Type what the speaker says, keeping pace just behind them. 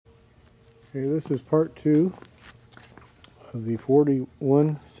Okay, this is part 2 of the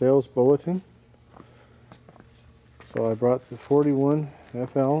 41 sales bulletin. So I brought the 41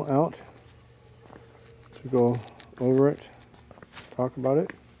 FL out to go over it, talk about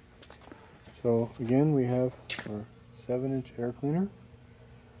it. So again, we have our 7-inch air cleaner.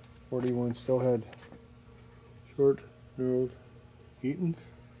 41 still had short knurled Eatons.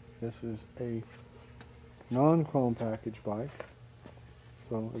 This is a non-chrome package bike.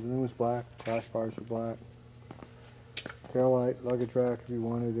 So everything was black, flash bars were black, tail light, luggage rack if you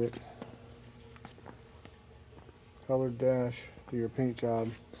wanted it, colored dash to your paint job,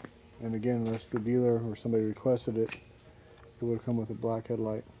 and again, unless the dealer or somebody requested it, it would come with a black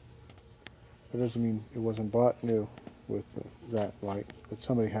headlight. That doesn't mean it wasn't bought new with that light, but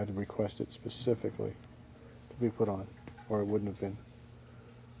somebody had to request it specifically to be put on, or it wouldn't have been.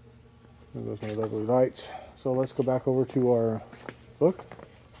 There goes my lovely lights. So let's go back over to our book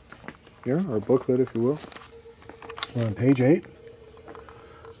here, our booklet if you will. We're on page 8.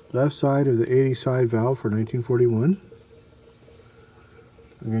 Left side of the 80 side valve for 1941.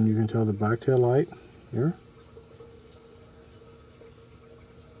 Again, you can tell the black tail light here.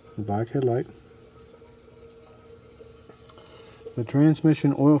 The black headlight. The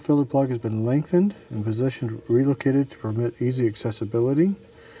transmission oil filler plug has been lengthened and positioned relocated to permit easy accessibility.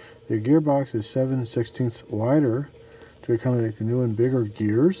 The gearbox is 7/16 wider to accommodate the new and bigger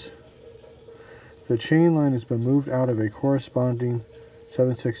gears. The chain line has been moved out of a corresponding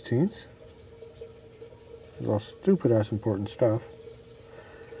 7/16. It's all stupid ass important stuff.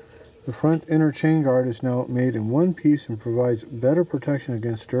 The front inner chain guard is now made in one piece and provides better protection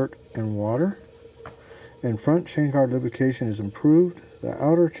against dirt and water. And front chain guard lubrication is improved. The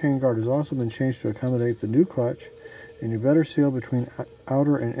outer chain guard has also been changed to accommodate the new clutch, and a better seal between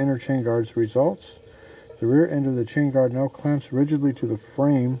outer and inner chain guards results. The rear end of the chain guard now clamps rigidly to the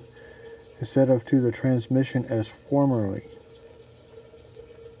frame instead of to the transmission as formerly.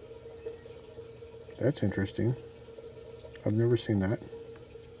 That's interesting. I've never seen that.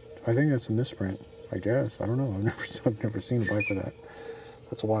 I think that's a misprint, I guess. I don't know. I've never seen a bike with that.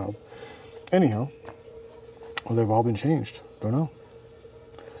 That's wild. Anyhow, well, they've all been changed. Don't know.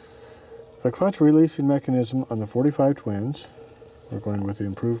 The clutch releasing mechanism on the 45 twins. We're going with the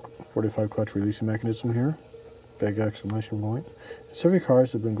improved 45 clutch releasing mechanism here. Big exclamation point. Pacific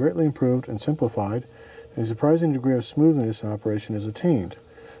cars have been greatly improved and simplified, and a surprising degree of smoothness in operation is attained.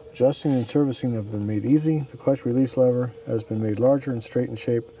 Adjusting and servicing have been made easy. The clutch release lever has been made larger and straight in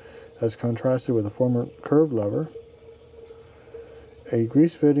shape as contrasted with the former curved lever. A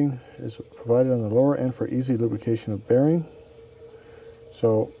grease fitting is provided on the lower end for easy lubrication of bearing.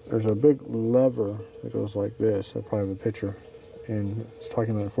 So there's a big lever that goes like this. I probably have a picture. And it's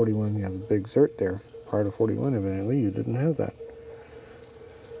talking about a 41, you have a big zert there. Prior to 41, evidently, you didn't have that.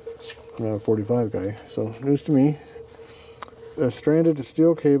 I'm not a 45 guy, so news to me. A stranded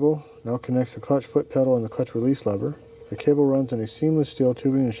steel cable now connects the clutch foot pedal and the clutch release lever. The cable runs in a seamless steel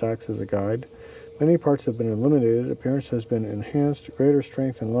tubing and acts as a guide. Many parts have been eliminated. Appearance has been enhanced. Greater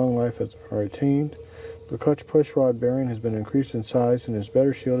strength and long life are attained. The clutch push rod bearing has been increased in size and is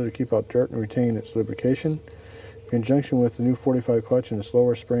better shielded to keep out dirt and retain its lubrication. In conjunction with the new 45 clutch and its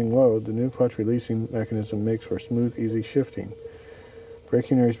lower spring load, the new clutch releasing mechanism makes for smooth, easy shifting.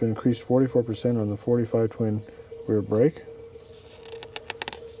 Braking area has been increased 44% on the 45 twin rear brake.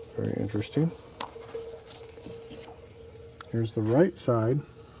 Very interesting. Here's the right side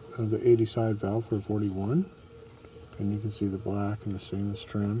of the 80 side valve for 41. And you can see the black and the stainless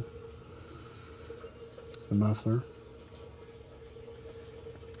trim. The muffler.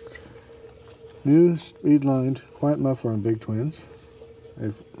 New speed-lined quiet muffler on big twins.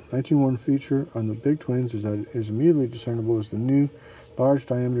 A 1901 feature on the big twins is that it is immediately discernible as the new large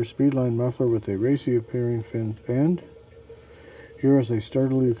diameter speed-lined muffler with a racy appearing fin end. Here is a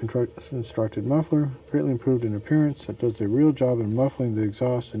sturdily constructed muffler, greatly improved in appearance, that does a real job in muffling the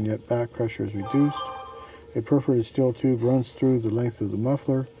exhaust and yet back pressure is reduced. A perforated steel tube runs through the length of the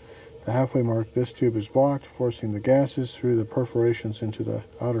muffler. The halfway mark, this tube is blocked, forcing the gases through the perforations into the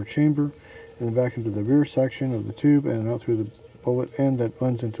outer chamber and then back into the rear section of the tube and out through the bullet end that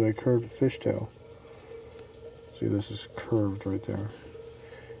blends into a curved fishtail. See, this is curved right there.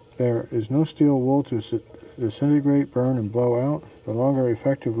 There is no steel wool to disintegrate, burn, and blow out. The longer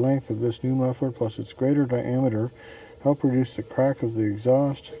effective length of this new muffler plus its greater diameter help reduce the crack of the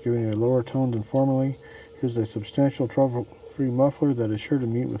exhaust, giving a lower tone than formerly. Here's a substantial trouble-free muffler that is sure to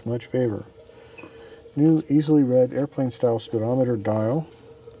meet with much favor. New easily read airplane-style speedometer dial.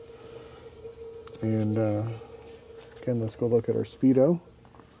 And again, let's go look at our speedo.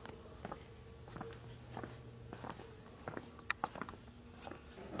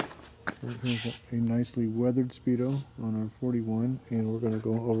 Here's a nicely weathered Speedo on our 41, and we're going to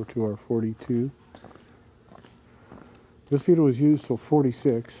go over to our 42. This Speedo was used till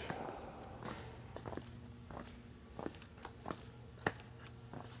 46.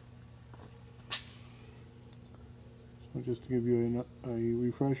 So just to give you a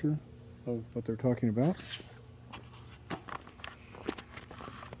refresher of what they're talking about.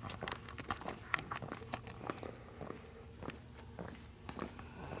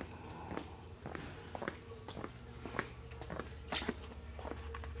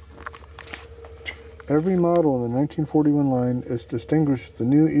 Every model in the 1941 line is distinguished with the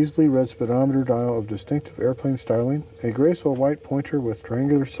new easily read speedometer dial of distinctive airplane styling. A graceful white pointer with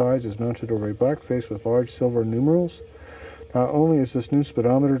triangular sides is mounted over a black face with large silver numerals. Not only is this new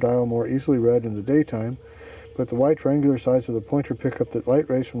speedometer dial more easily read in the daytime, but the white triangular sides of the pointer pick up the light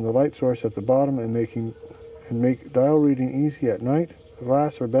rays from the light source at the bottom and make dial reading easy at night. The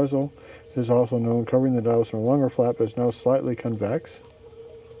glass or bezel is also known, covering the dials from a longer flap, is now slightly convex.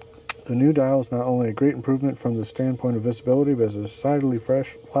 The new dial is not only a great improvement from the standpoint of visibility, but as a decidedly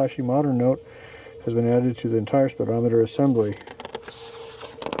fresh, flashy, modern note has been added to the entire speedometer assembly.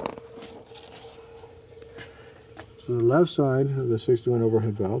 So the left side of the 61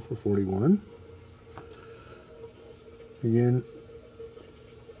 overhead valve for 41. Again,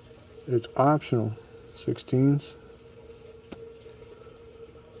 it's optional 16s.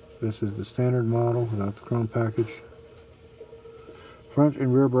 This is the standard model without the chrome package. Front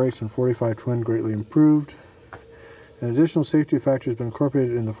and rear brakes in 45 twin greatly improved. An additional safety factor has been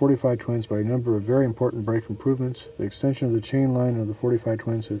incorporated in the 45 twins by a number of very important brake improvements. The extension of the chain line of the 45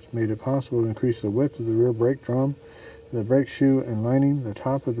 twins has made it possible to increase the width of the rear brake drum, the brake shoe, and lining. The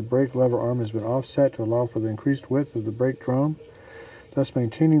top of the brake lever arm has been offset to allow for the increased width of the brake drum, thus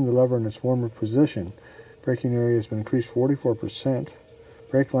maintaining the lever in its former position. Braking area has been increased 44%.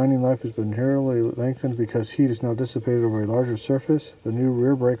 Brake lining life has been materially lengthened because heat is now dissipated over a larger surface. The new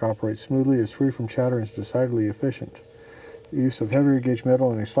rear brake operates smoothly, is free from chatter, and is decidedly efficient. The use of heavier gauge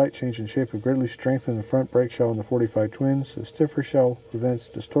metal and a slight change in shape have greatly strengthened the front brake shell in the 45 twins. A stiffer shell prevents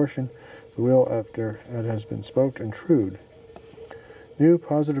distortion of the wheel after it has been spoked and trued. New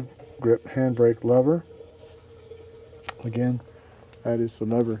positive grip handbrake lever. Again, that is the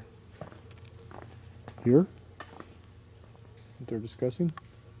lever here that they're discussing.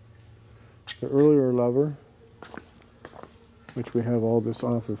 The earlier lever, which we have all this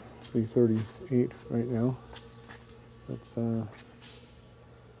off of the 38 right now. That's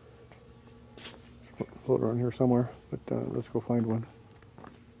float around here somewhere, but let's go find one.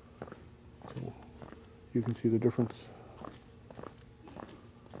 So you can see the difference.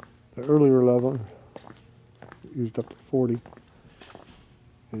 The earlier lever, used up to 40,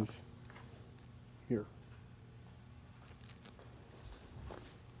 is here.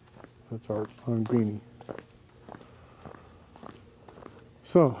 That's our greenie.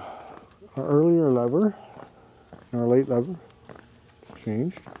 So, our earlier lever and our late lever is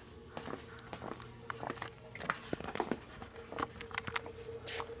changed.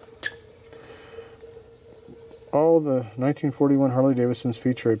 All the 1941 Harley-Davidsons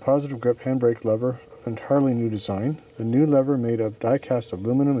feature a positive grip handbrake lever of entirely new design. The new lever, made of die-cast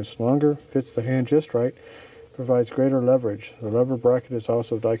aluminum, is longer, fits the hand just right, provides greater leverage. The lever bracket is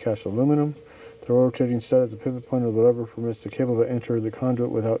also die-cast aluminum. The rotating stud at the pivot point of the lever permits the cable to enter the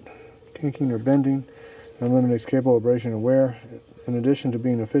conduit without kinking or bending and eliminates cable abrasion and wear. In addition to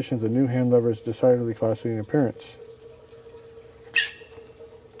being efficient, the new hand lever is decidedly classy in appearance.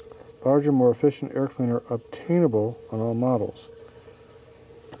 Larger, more efficient air cleaner obtainable on all models.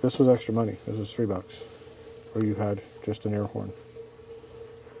 This was extra money. This was $3, or you had just an air horn.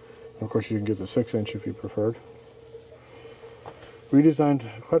 Of course, you can get the 6-inch if you preferred.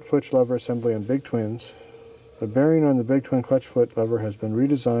 Redesigned clutch foot lever assembly on Big Twins. The bearing on the Big Twin clutch foot lever has been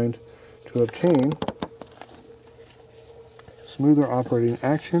redesigned to obtain smoother operating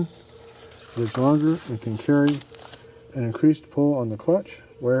action. It is longer and can carry an increased pull on the clutch.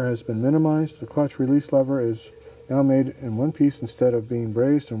 Wear has been minimized. The clutch release lever is now made in one piece instead of being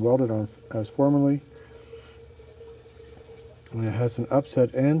brazed and welded on as formerly. And it has an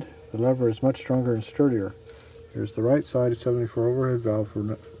upset end. The lever is much stronger and sturdier. Here's the right side 74 overhead valve for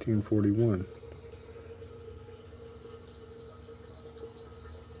 1941.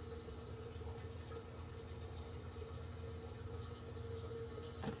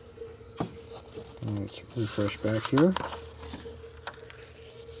 Let's refresh back here.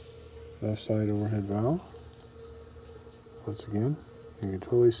 Left side overhead valve. Once again, you can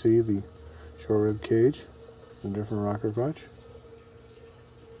totally see the short rib cage, the different rocker clutch.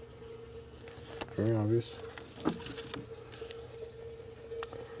 Very obvious.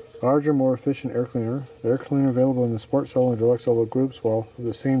 Larger, more efficient air cleaner. The air cleaner available in the Sport Solo and Deluxe Solo groups, while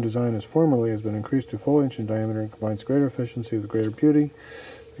the same design as formerly, has been increased to full inch in diameter and combines greater efficiency with greater beauty.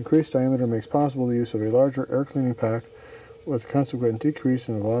 Increased diameter makes possible the use of a larger air cleaning pack with consequent decrease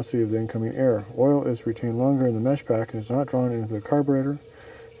in the velocity of the incoming air. Oil is retained longer in the mesh pack and is not drawn into the carburetor.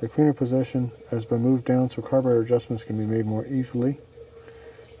 The cleaner position has been moved down so carburetor adjustments can be made more easily.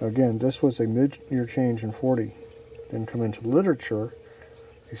 Again, this was a mid-year change in 40. Didn't come into literature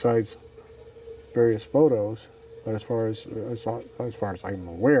besides various photos, but as far as I'm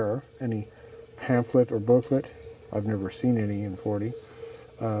aware, any pamphlet or booklet, I've never seen any in 40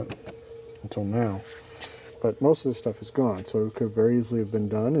 until now. But most of this stuff is gone, so it could very easily have been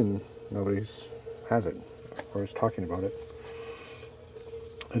done and nobody has it or is talking about it.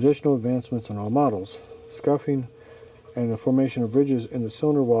 Additional advancements on all models. Scuffing and the formation of ridges in the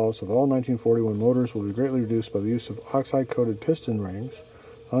cylinder walls of all 1941 motors will be greatly reduced by the use of oxide-coated piston rings.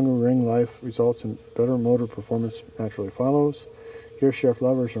 Longer ring life results in better motor performance naturally follows. Gear shift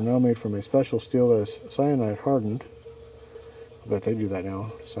levers are now made from a special steel that is cyanide hardened. I bet they do that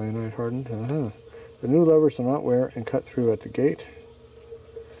now. Cyanide hardened? The new levers will not wear and cut through at the gate.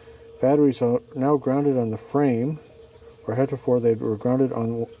 Batteries are now grounded on the frame, where heretofore they were grounded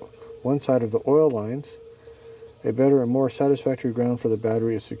on one side of the oil lines. A better and more satisfactory ground for the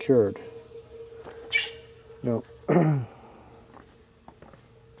battery is secured. Now, let's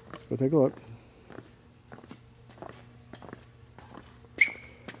go take a look.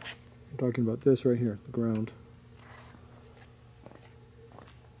 I'm talking about this right here, the ground.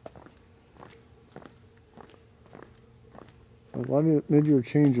 A lot of mid-year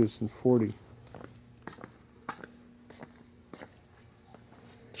changes in 40.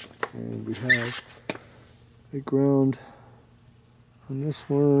 And we have a ground on this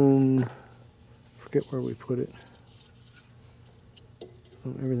one. Forget where we put it.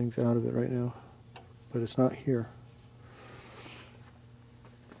 Oh, everything's out of it right now, but it's not here.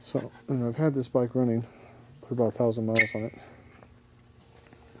 So, and I've had this bike running, put about 1,000 miles on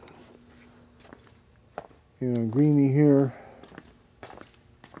it. Greeny here.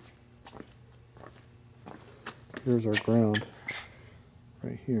 Here's our ground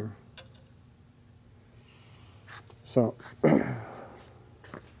right here. So,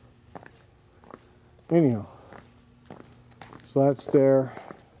 anyhow, so that's there.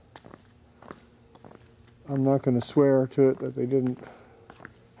 I'm not going to swear to it that they didn't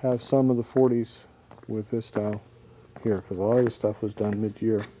have some of the 40s with this style here, because a lot of this stuff was done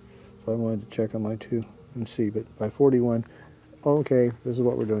mid-year. So I wanted to check on my two and see, but by 41, okay, this is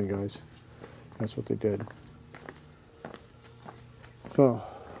what we're doing, guys. That's what they did. So,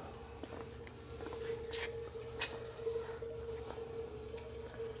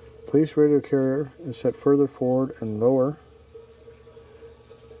 police radio carrier is set further forward and lower.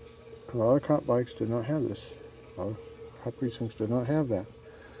 A lot of cop bikes did not have this. A lot of cop precincts did not have that.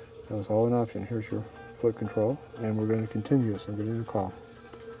 That was all an option. Here's your foot control, and we're going to continue this. I'm getting a call.